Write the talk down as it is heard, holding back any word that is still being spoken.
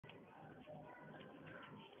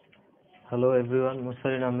Hello everyone,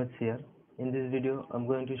 Musfarin Ahmed here. In this video, I'm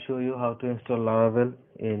going to show you how to install Laravel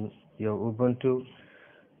in your Ubuntu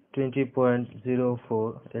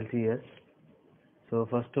 20.04 LTS. So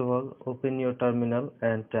first of all, open your terminal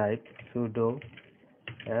and type sudo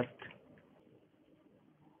apt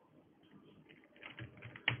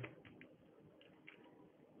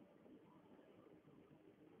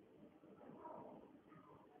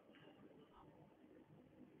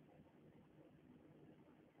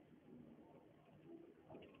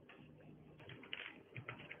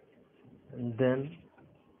and then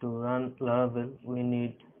to run Laravel we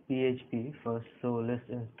need PHP first, so let's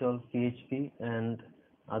install PHP and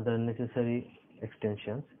other necessary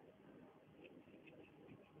extensions.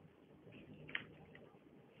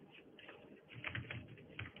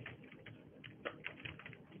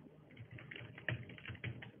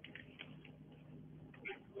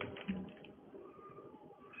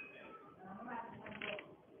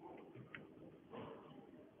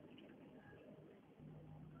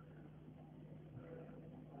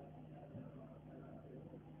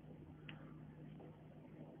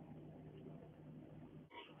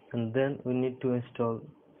 And then we need to install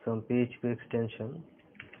some PHP extension.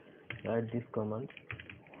 Write this command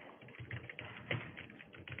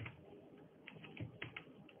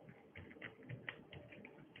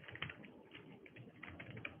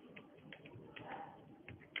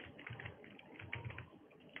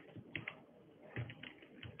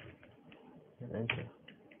and enter.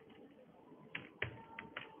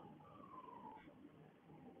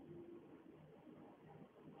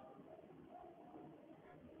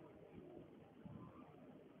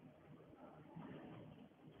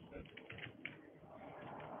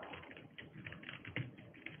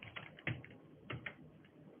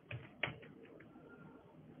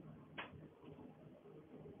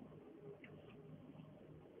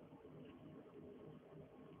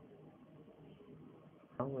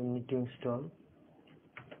 Now we need to install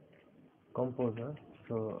composer,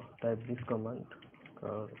 so type this command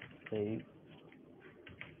save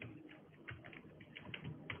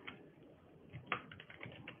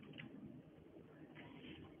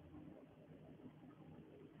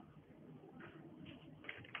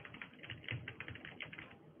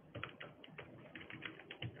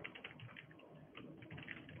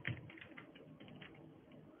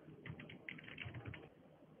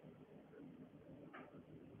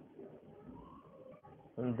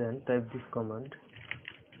and then type this command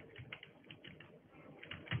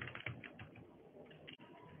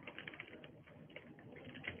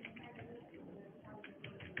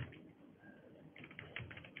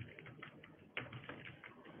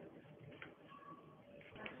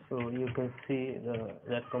so you can see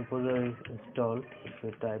that composer is installed. If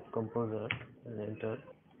you type composer and enter,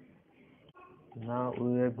 now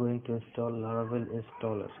we are going to install Laravel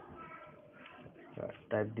installer.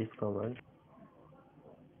 Type this command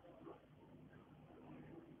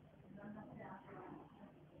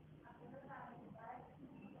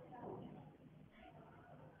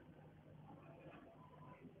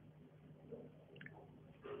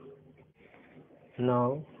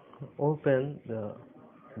now. Open the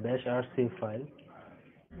bashrc file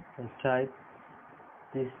and type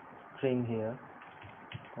this string here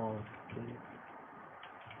on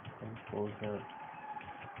composer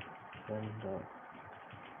and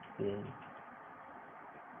pin.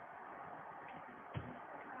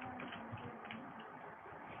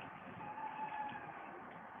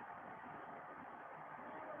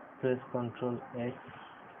 Press Ctrl X,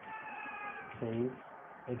 save,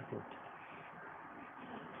 exit.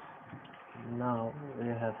 Now we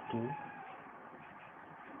have to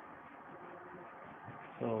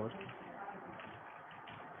source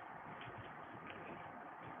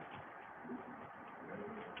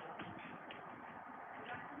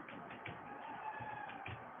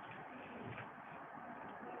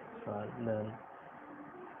file, then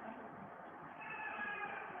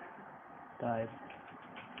type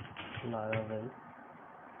Laravel,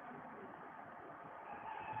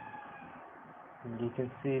 and you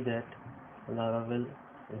can see that Laravel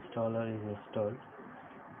installer is installed.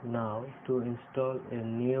 Now to install a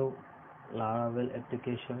new Laravel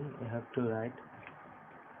application, you have to write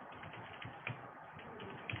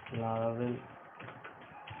Laravel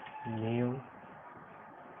new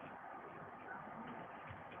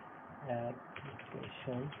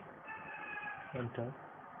application, enter.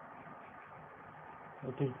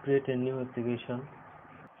 It will create a new application.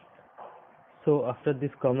 So after this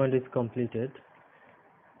command is completed,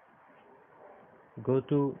 go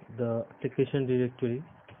to the application directory,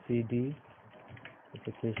 cd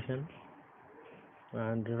application,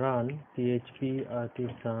 and run php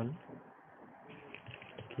artisan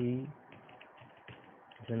key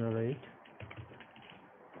generate.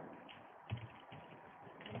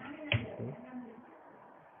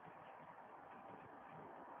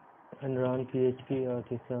 And run php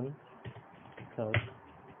artisan serve.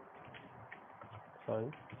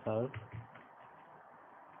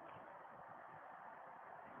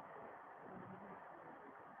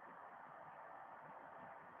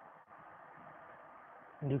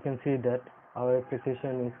 You can see that our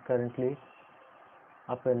application is currently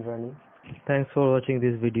up and running. Thanks for watching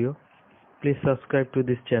this video. Please subscribe to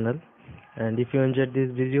this channel, and if you enjoyed this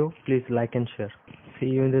video, please like and share. See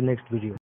you in the next video.